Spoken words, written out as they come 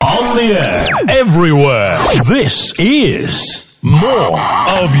On the air, everywhere. This is more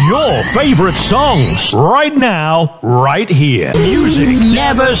of your favorite songs. Right now, right here. Music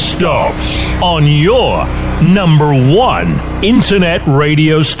never stops. On your number one internet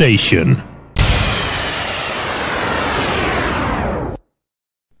radio station.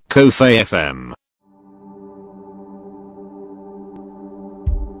 Kofi FM.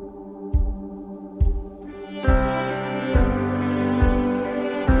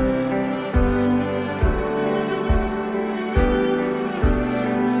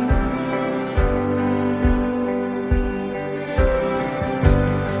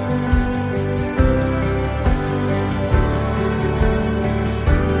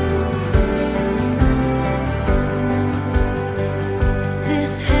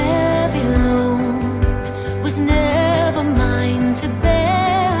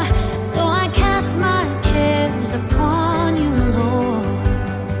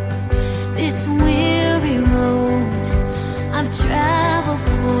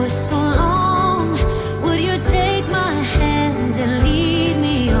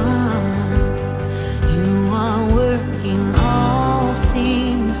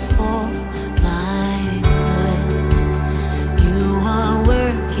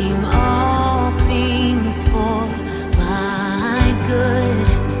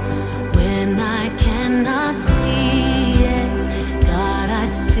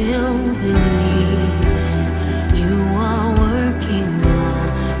 Still believe.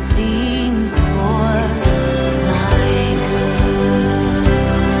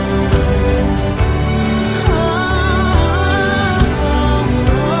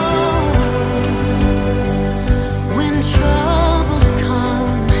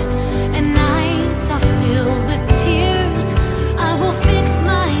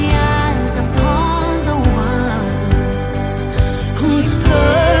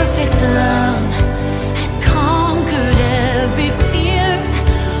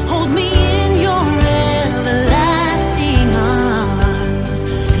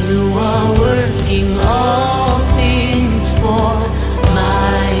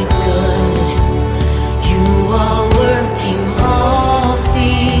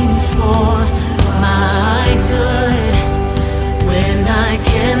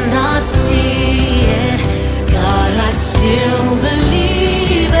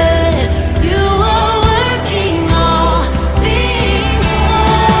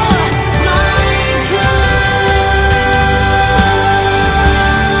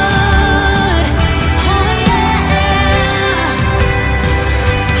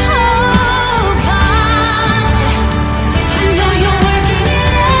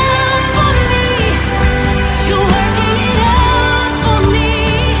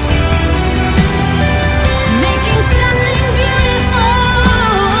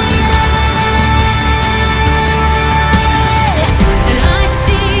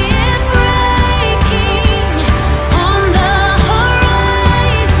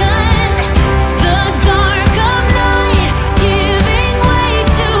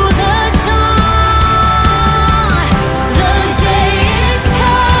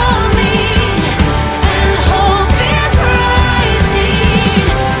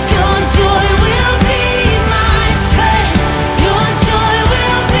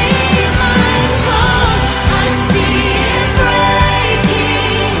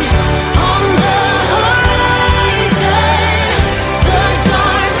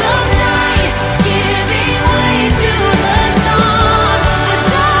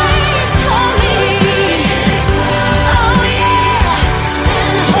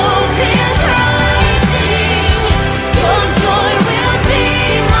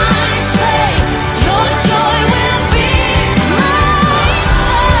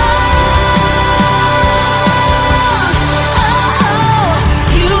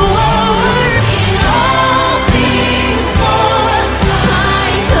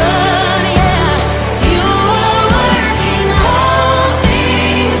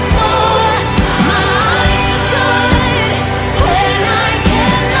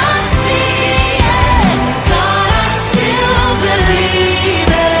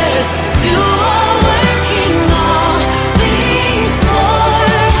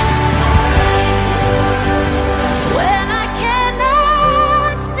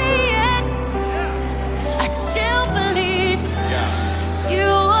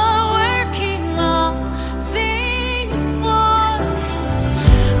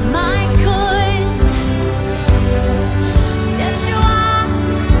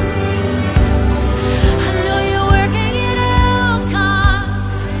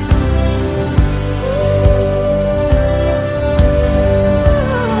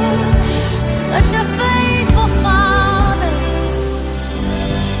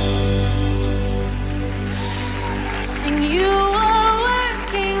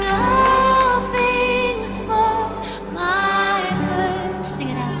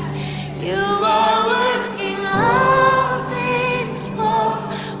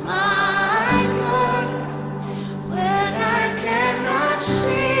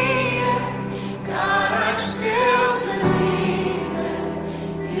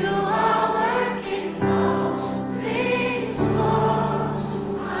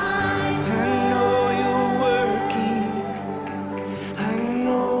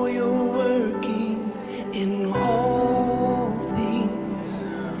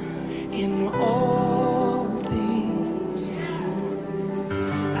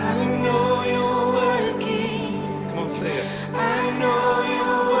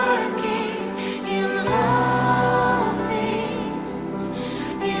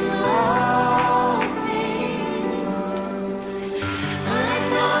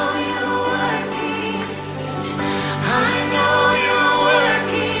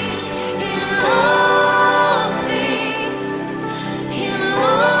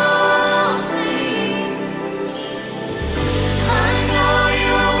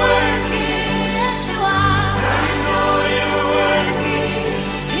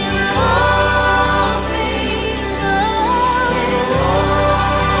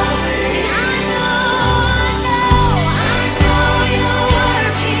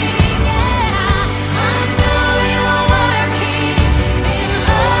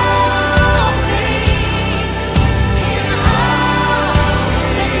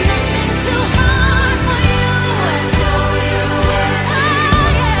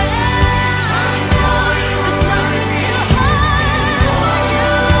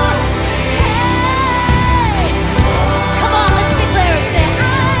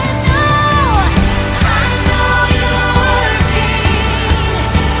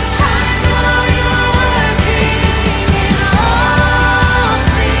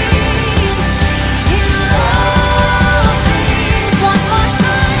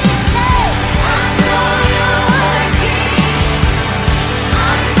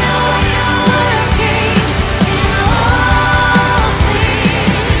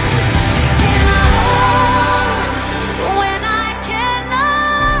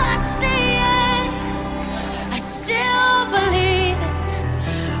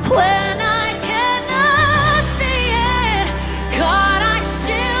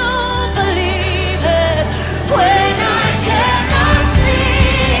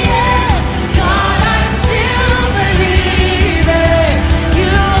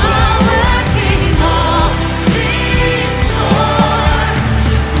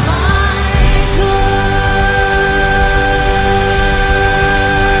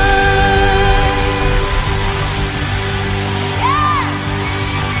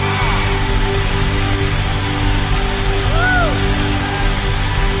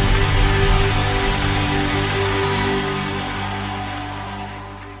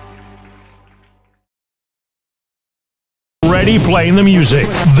 already playing the music.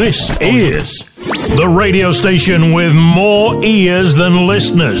 This is the radio station with more ears than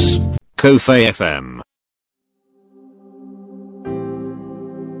listeners. Kofay FM.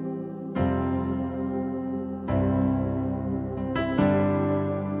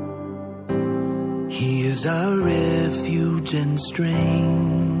 He is our refuge and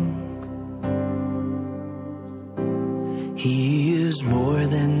strength. He is more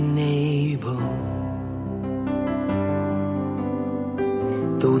than able.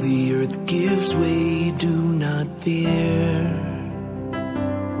 Though the earth gives way, do not fear.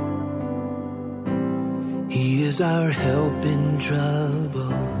 He is our help in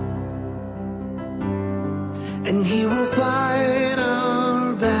trouble, and He will fight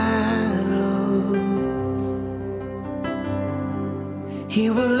our battles. He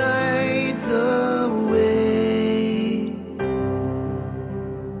will light the way.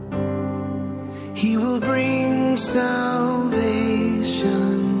 He will bring salvation.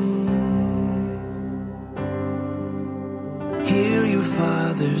 Hear your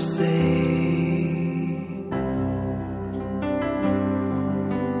Father say,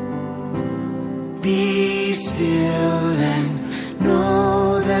 be still and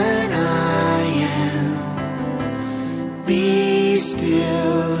know that I am. Be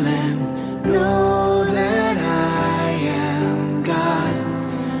still and know that I am God.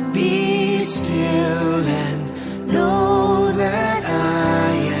 Be still and know that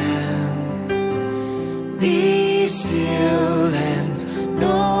I am. Be still and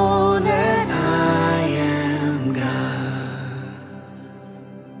know that I am God.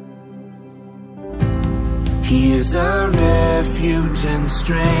 He is our refuge and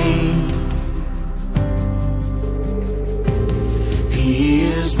strength. He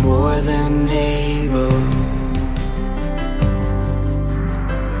is more than able.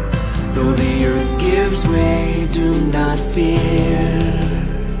 Though the earth gives way, do not fear.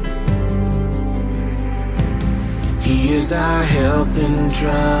 He is our help in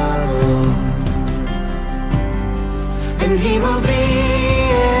trouble, and He will be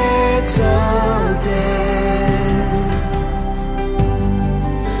exalted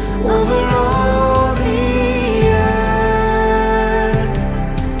over all the earth.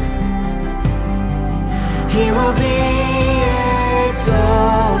 He will be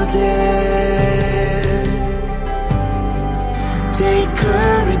exalted. Take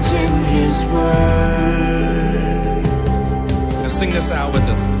courage in His word. Let's sing this out with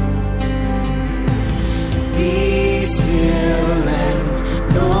us. Be still and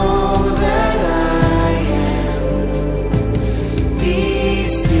know that I am. Be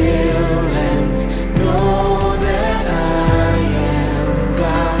still and know that I am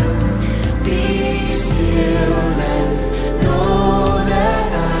God. Be still and know that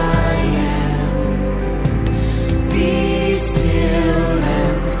I am. Be still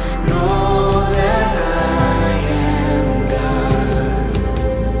and know that I am God.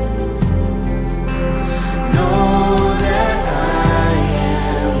 Know that I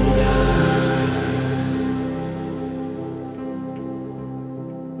am God.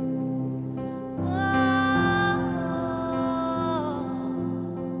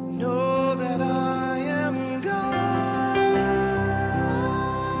 Know that I am God.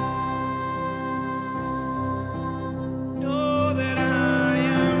 Know that I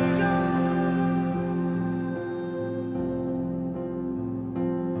am God.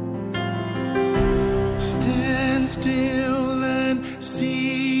 Stand still and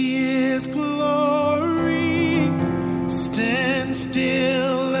see His glory. Stand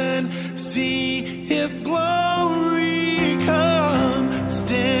still and see His glory. Come,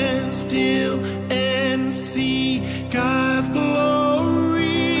 stand still and see God's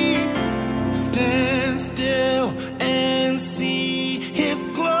glory. Stand still and see His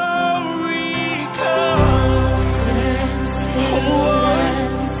glory. Come, stand still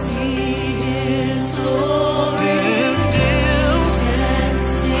and see His glory. Stand still, stand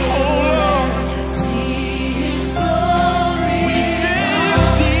still, oh Lord.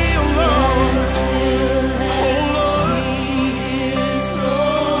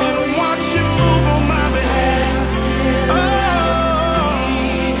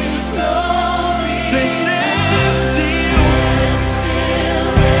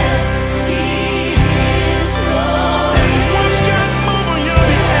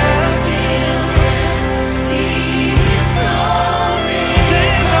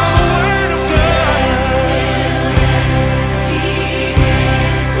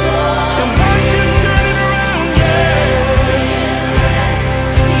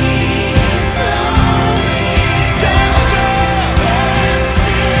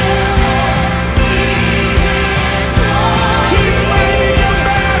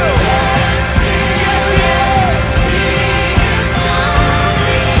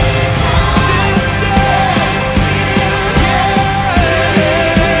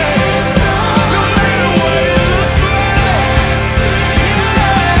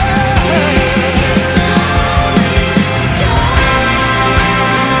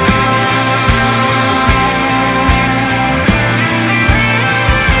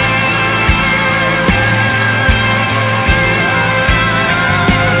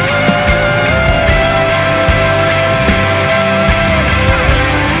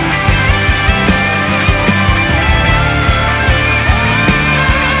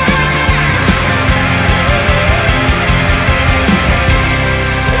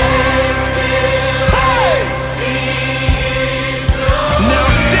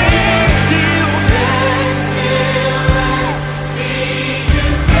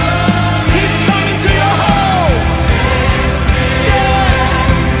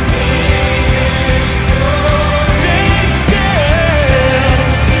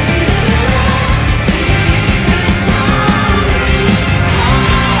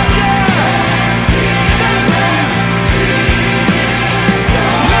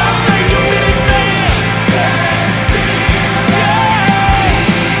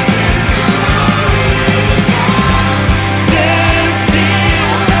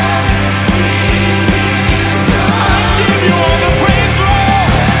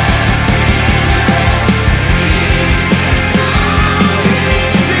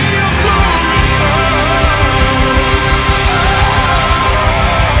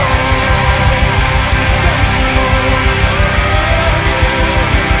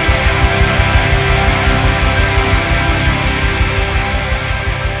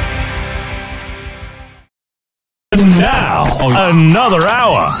 Another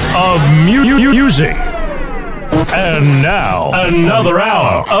hour of music. And now, another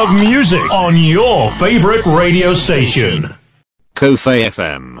hour of music on your favorite radio station. Kofe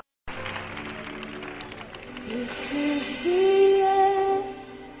FM. This is the air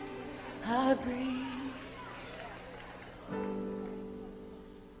I breathe.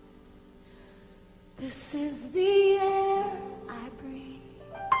 This is the air I breathe.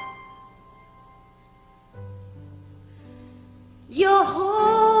 Your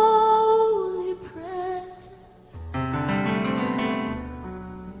holy presence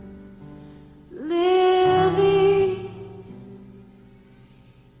living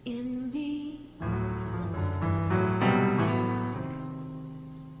in me.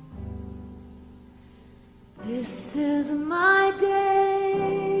 This is my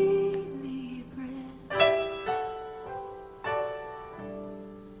daily bread.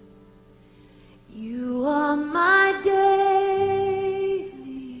 You are my daily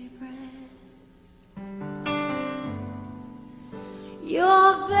bread.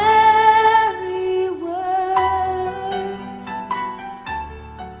 Your very word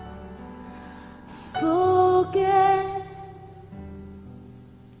spoken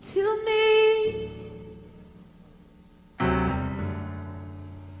to me.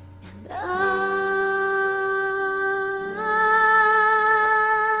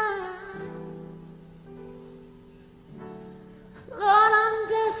 Lord, I'm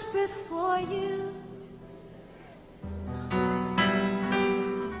desperate for you.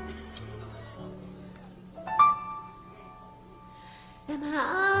 And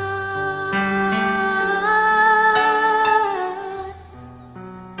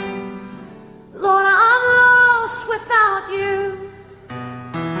Lord, I'm lost without you.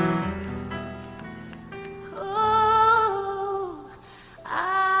 Oh,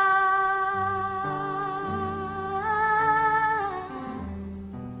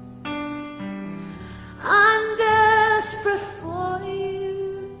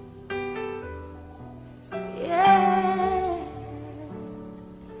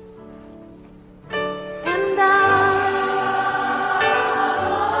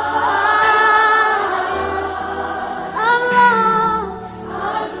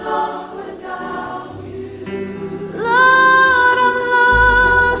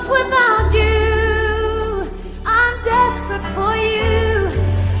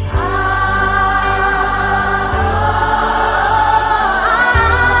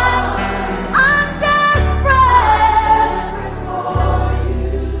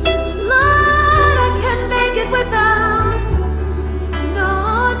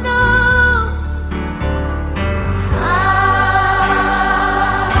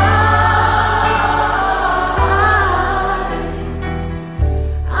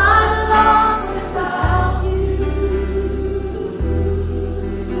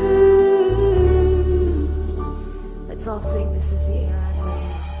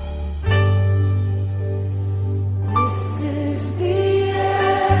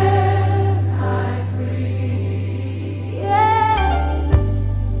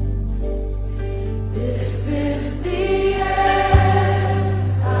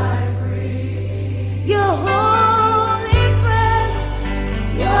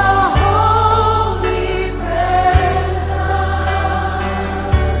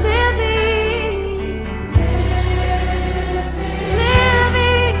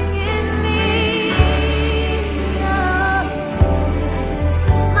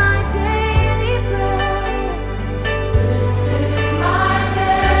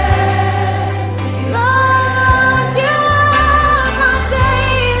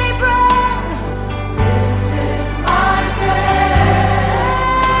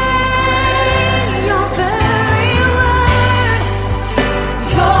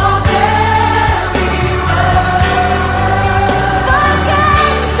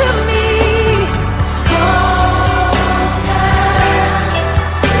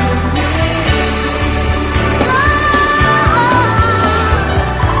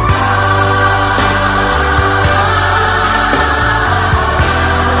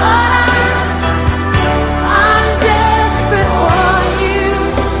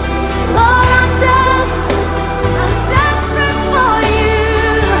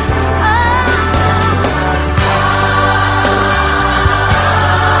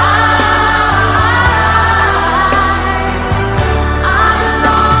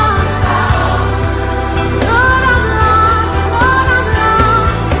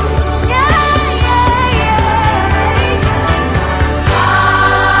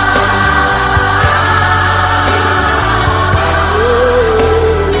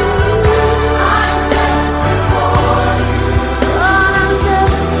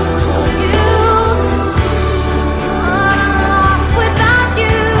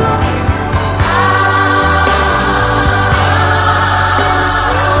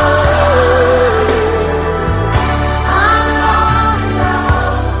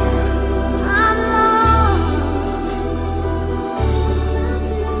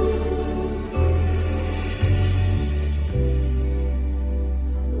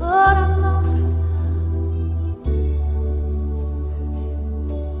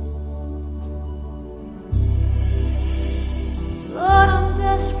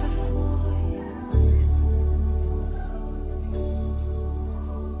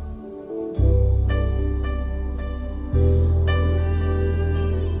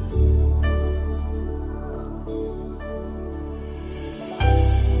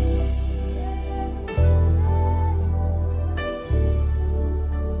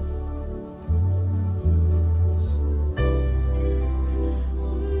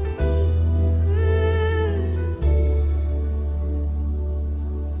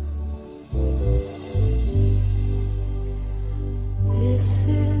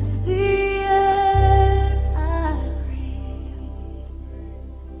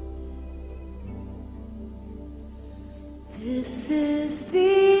 This is the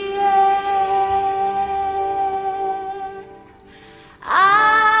air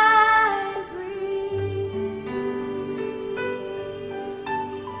I breathe.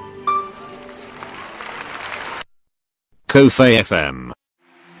 Kofei FM.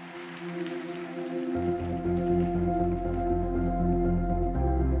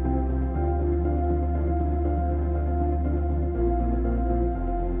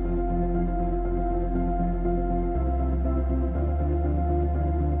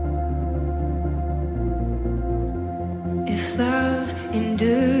 If love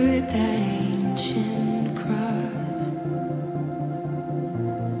endured that ancient cross,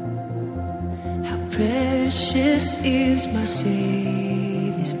 how precious is my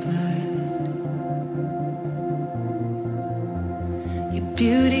Savior's blood. Your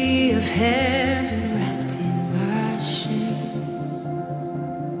beauty of heaven wrapped in my shame,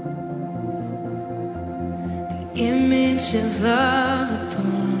 the image of love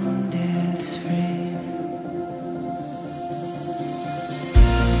upon death's frame.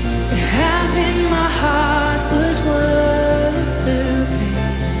 Having my heart was worth the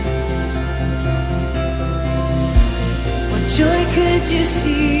pain, what joy could you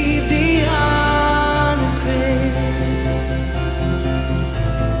see beyond the grave?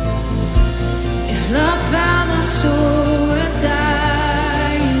 If love found my soul worth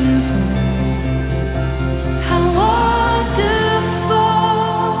dying for, how wonderful,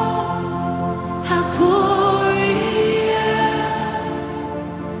 how glorious,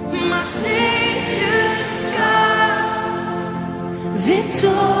 my Savior's scars,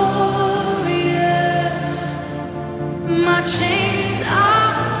 victorious, my chains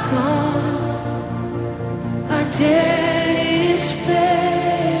are gone, our debt is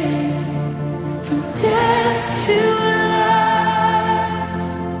paid, from death to life,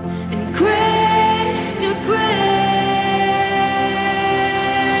 and grace to grace.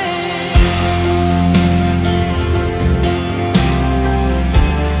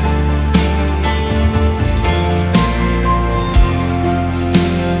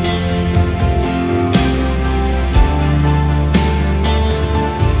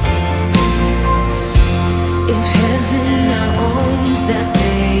 If heaven now owns that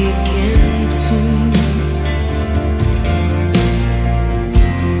vacant tomb,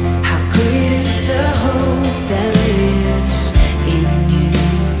 how great is the hope that lives in you?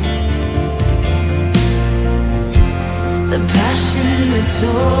 The passion that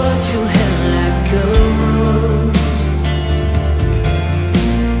tore through hell like a rose,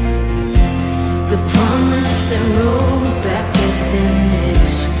 the promise that rolled back within its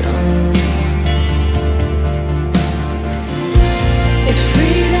stone. If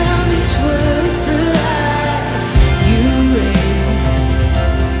freedom is worth the life you raised,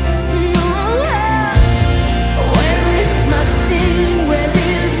 no, where is my sin? Where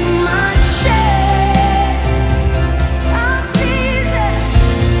is my shame? Oh, Jesus,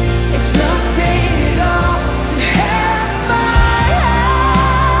 if love paid it all to have my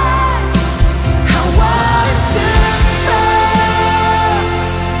heart, how wonderful,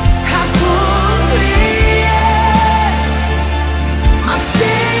 how glorious, my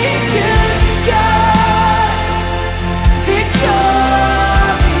Savior's scars,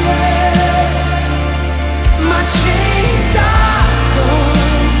 victorious, my chains are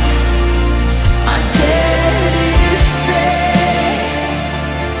gone, my debt is paid,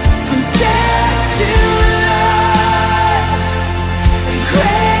 from death to life, and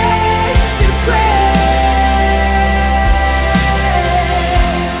grace to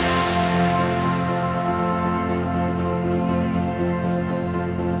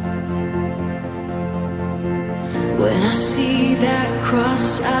When I see that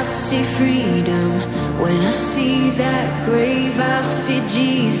cross, I see freedom. When I see that grave, I see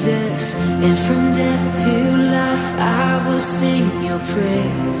Jesus. And from death to life, I will sing your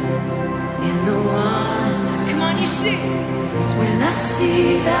praise. In the one, come on, you see. When I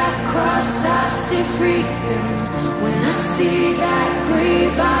see that cross, I see freedom. When I see that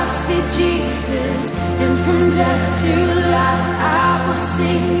grave, I see Jesus. And from death to life, I will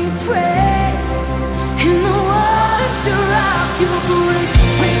sing your praise. In the wonder of your grace.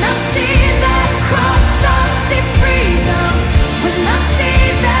 When I see that cross, I see freedom. When I see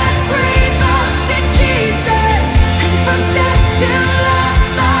that grave, I see Jesus. And from death to life,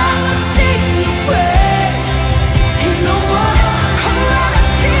 I will sing your praise. In the wonder, when I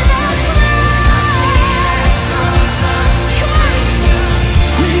see that cross, come on.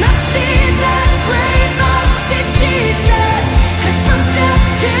 When I see that grave, I see Jesus. And from death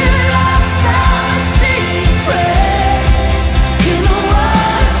to life, I will sing your praise. In the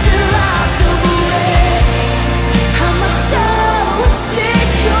wonder.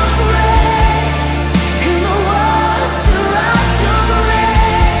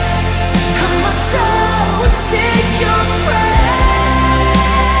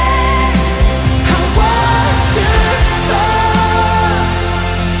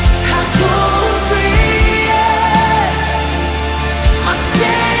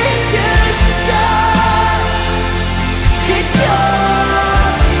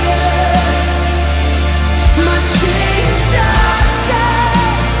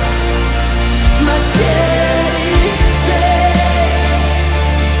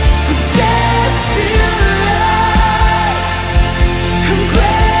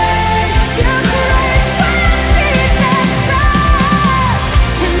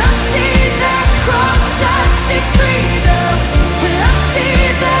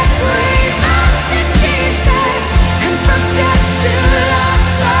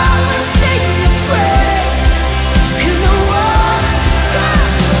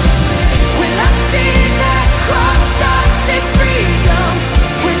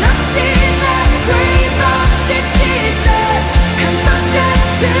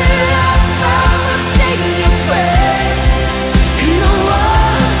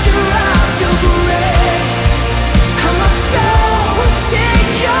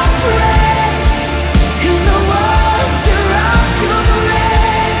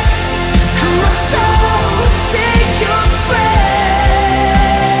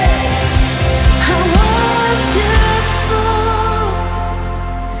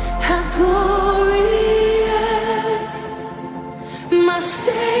 my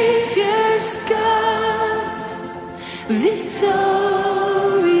Savior's scars, victorious.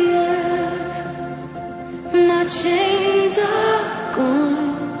 My chains are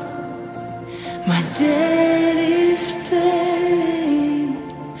gone, my debt is paid.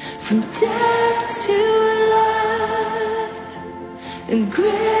 From death to life, and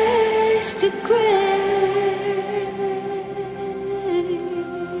grace to grace.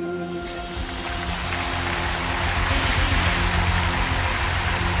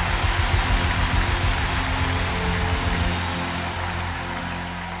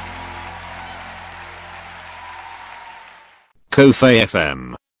 Kofei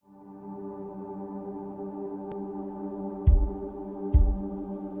FM.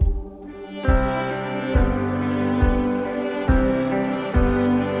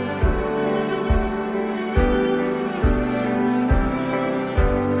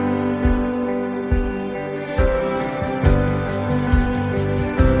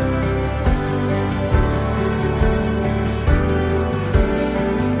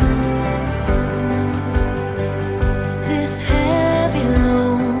 This heavy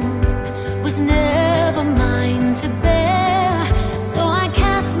load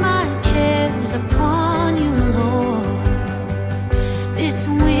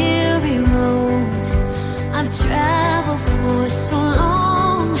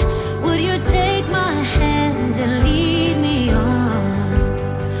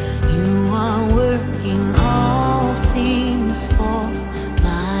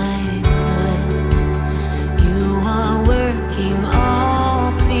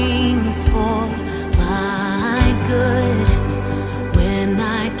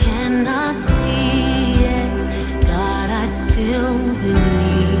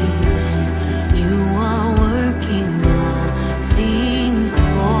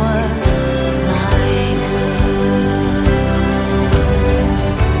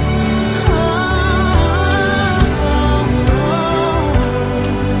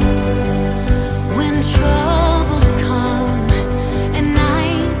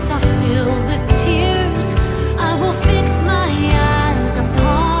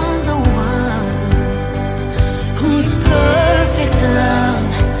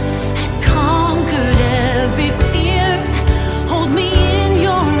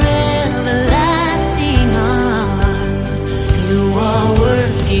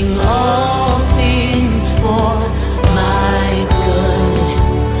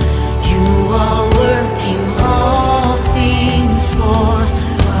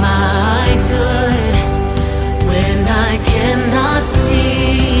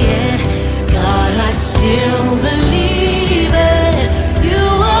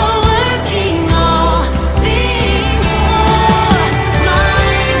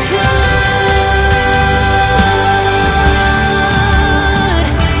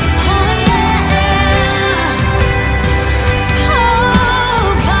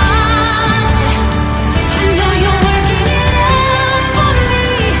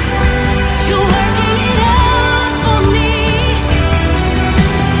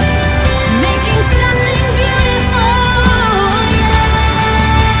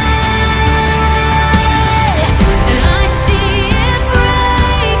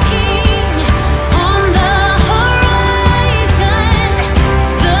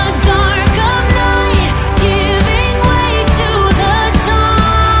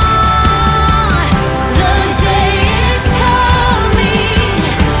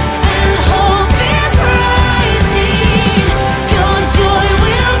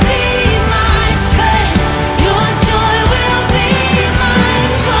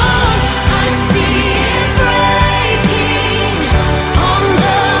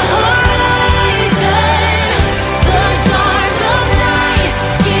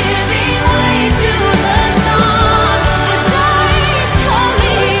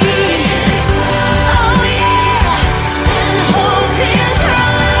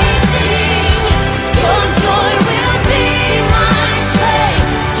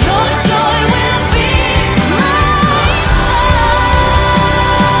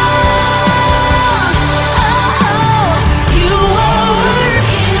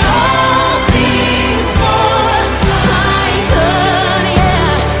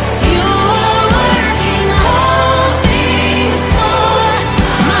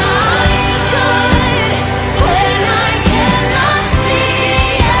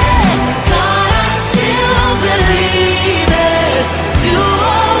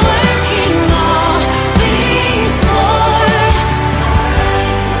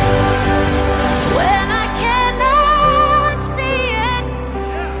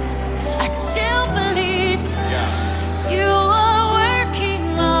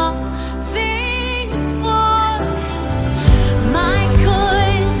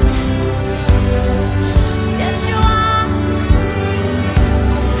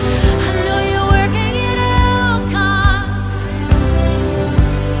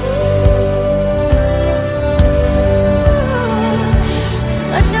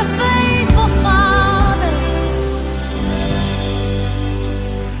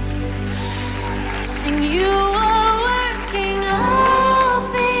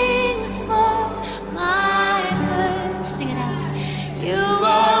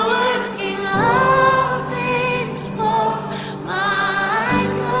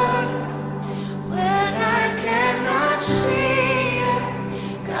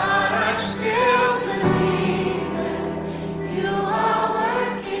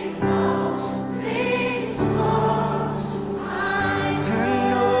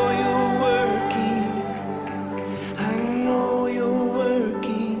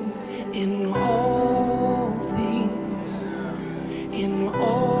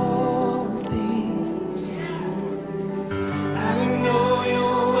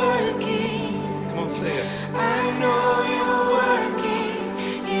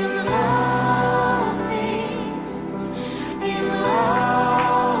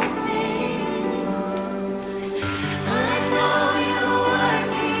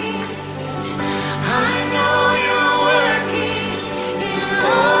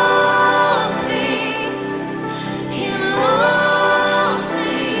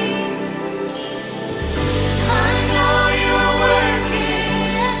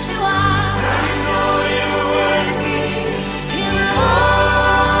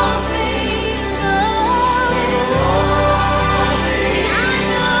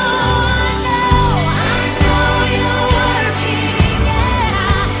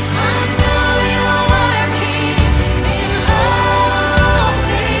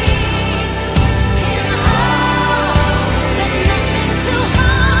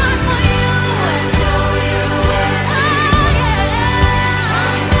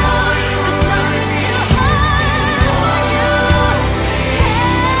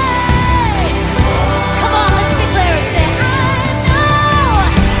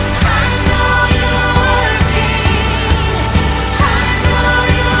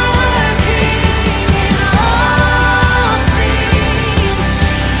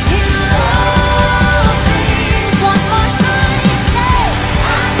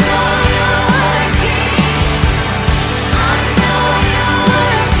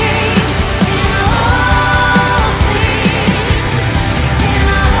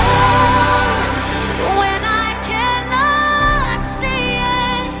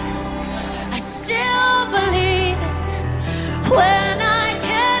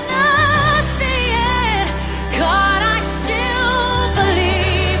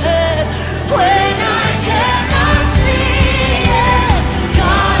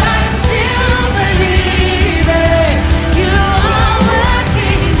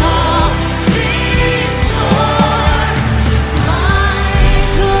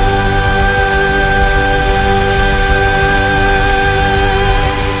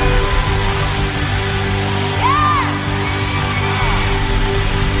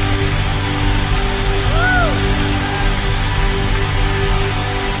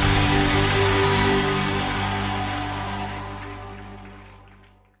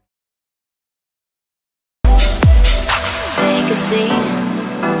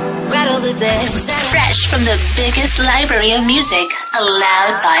from the biggest library of music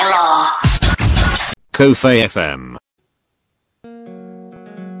allowed by law. Kofei FM.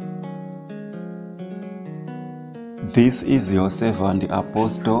 This is your servant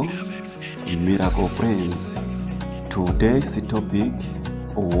Apostle Miracle Prince. Today's topic: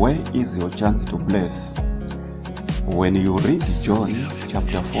 where is your chance to bless? When you read John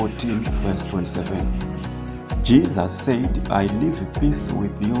chapter 14 verse 27, Jesus said, I leave peace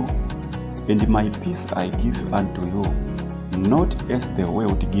with you, and my peace I give unto you. Not as the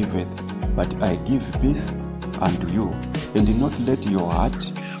world giveth, but I give peace unto you, and not let your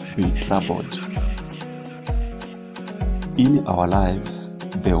heart be troubled. In our lives,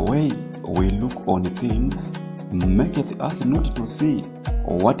 the way we look on things maketh us not to see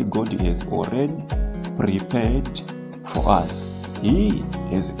what God has already prepared for us. He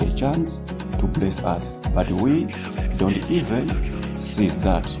has a chance to bless us, but we don't even see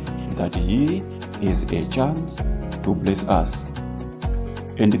that He has a chance to bless us.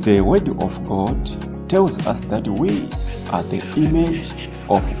 And the word of God tells us that we are the image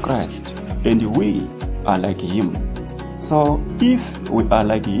of Christ, and we are like Him. So if we are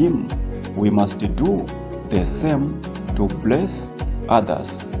like Him, we must do the same to bless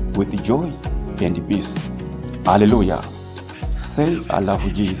others with joy and peace. Hallelujah. Say, I love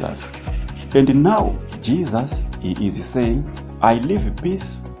Jesus. And now Jesus, He is saying, I leave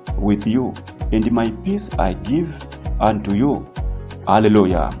peace with you, and my peace I give unto you.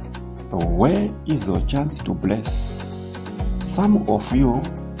 Hallelujah. Where is your chance to bless? Some of you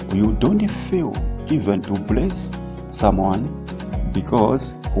don't feel even to bless someone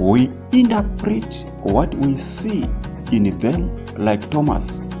because we interpret what we see in them like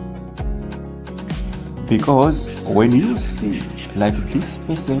Thomas. Because when you see like this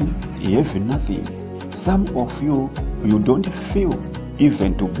person have nothing, some of you don't feel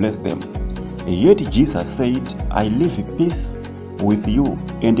even to bless them. Yet Jesus said, I leave peace with you,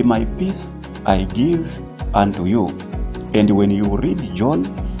 and my peace I give unto you. And when you read John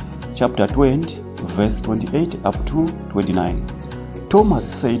chapter 20 verse 28 up to 29, Thomas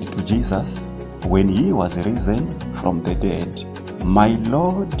said to Jesus when he was risen from the dead, My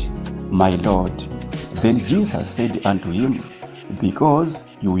Lord, my Lord. Then Jesus said unto him, Because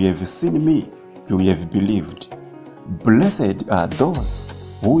you have seen me, you have believed. Blessed are those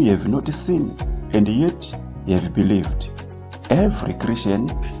who have not seen, and yet have believed. Every Christian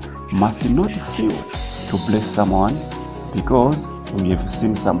must not fail to bless someone because we have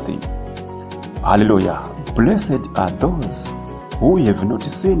seen something. Hallelujah. Blessed are those who have not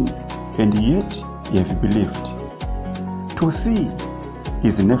seen, and yet have believed. To see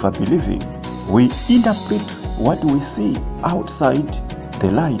is never believing. We interpret what we see outside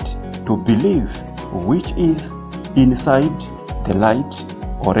the light to believe, which is inside the light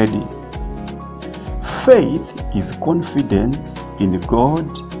already. Faith is confidence in God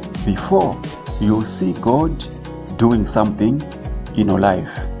before you see God doing something in your life.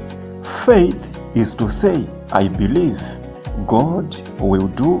 Faith is to say, I believe God will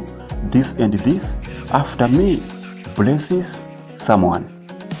do this and this after me blesses someone.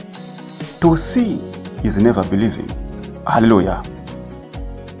 To see is never believing. Hallelujah.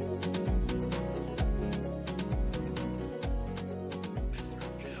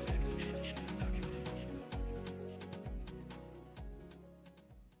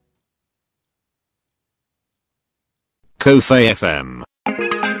 Kofei FM.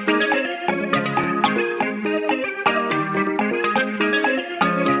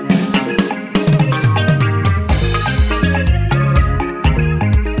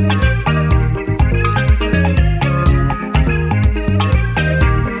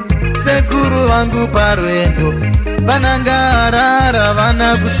 Sekuru vangu parwendo vanangarara vana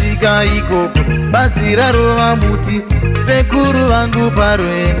kusvika ikoko basi rarova muti. Sekuru vangu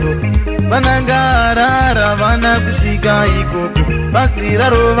parwendo vanangarara vana kusvika ikoko basi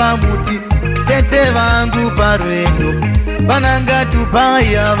rarova muti. Tete vangu parwendo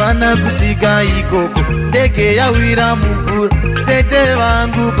vanangatupaya vana kusvika ikoko ndege yawira mumvura. Tete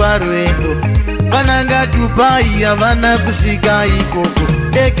vangu parwendo vanangatupaya vana kusvika ikoko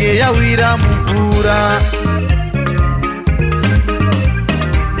ndege yawira mumvura.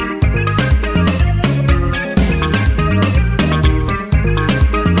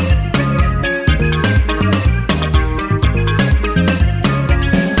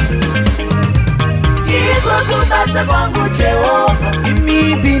 Kubasa kwangu Jehova,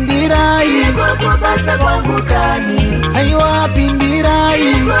 Imi bindirai. Kubasa kwangu kani, Aiwa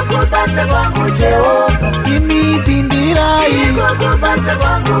bindirai. Kubasa kwangu Jehova, Imi bindirai. Kubasa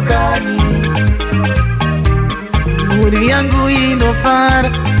kwangu kani. Muri yangu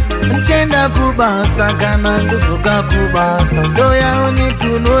inofara, nchenda kubasa kana ndozoka kubasa ndoyaone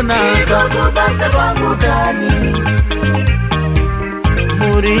tunonaka kubasa kwangu kani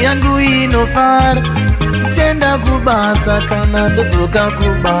muri yangu inofara nchenda kubasa kana ndozoka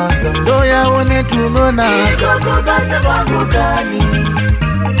kubasa ndoyaone tunonaka kubasa kwangu kani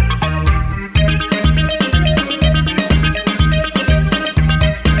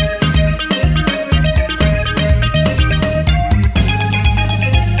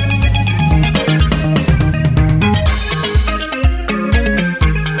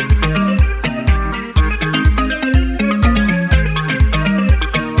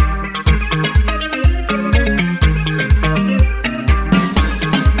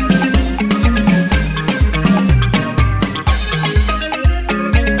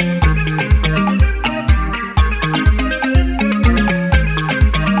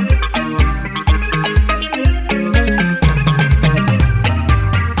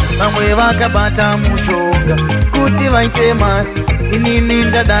Vamwe vakabata mushonga kuti vaite mari inini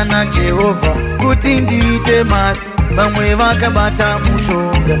ndadana Jehovha kuti ndiite mari vamwe vakabata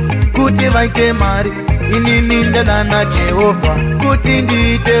mushonga kuti vaite mari inini ndadana Jehovha kuti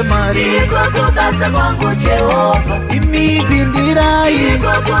ndiite mari kubasa kwangu Jehovha imi pindirai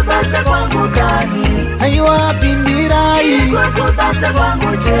kubasa kwangu kani aiwa pindirai kubasa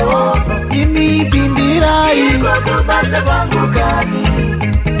kwangu Jehovha imi pindirai kubasa kwangu kani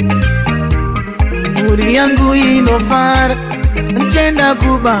muri yangu inofara nchenda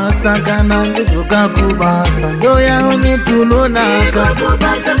kubasa kana ndozoka kubasa ndoyaone tunonaka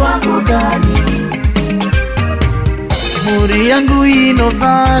kubasa kwangu kani muri yangu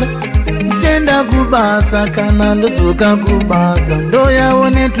inofara nchenda kubasa kana ndozoka kubasa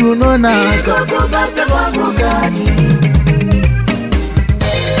ndoyaone tunonaka kubasa kwangu kani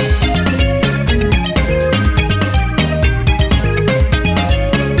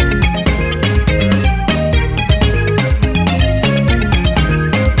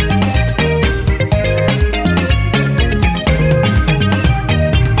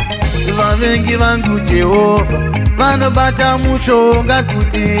vavengi vangu Jehovha vanobata mushonga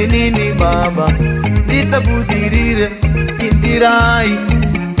kuti nini baba ndisabudirire pindirai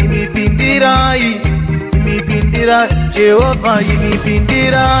imi pindirai imi pindirai Jehovha imi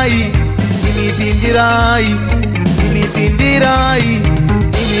pindirai imi pindirai imi pindirai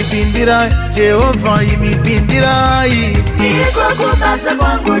imi pindirai Jehovha imi pindirai kubasa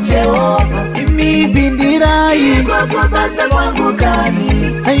kwangu Jehovha imi pindirai kubasa kwangu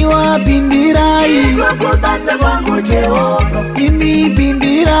kani aiwa pindirai kubasa kwangu Jehovha imi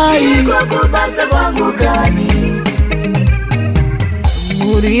pindirai kubasa kwangu kani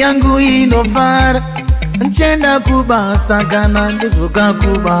muri yangu inofara nchenda kubasa kana ndozoka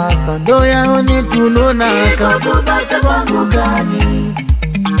kubasa ndoyaone tunonaka kubasa kwangu kani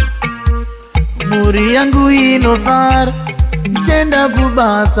muri yangu inofara nchenda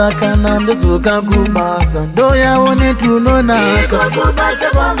kubasa kana ndozoka kubasa ndoyaone tunonaka kubasa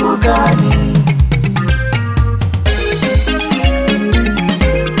kwangu kani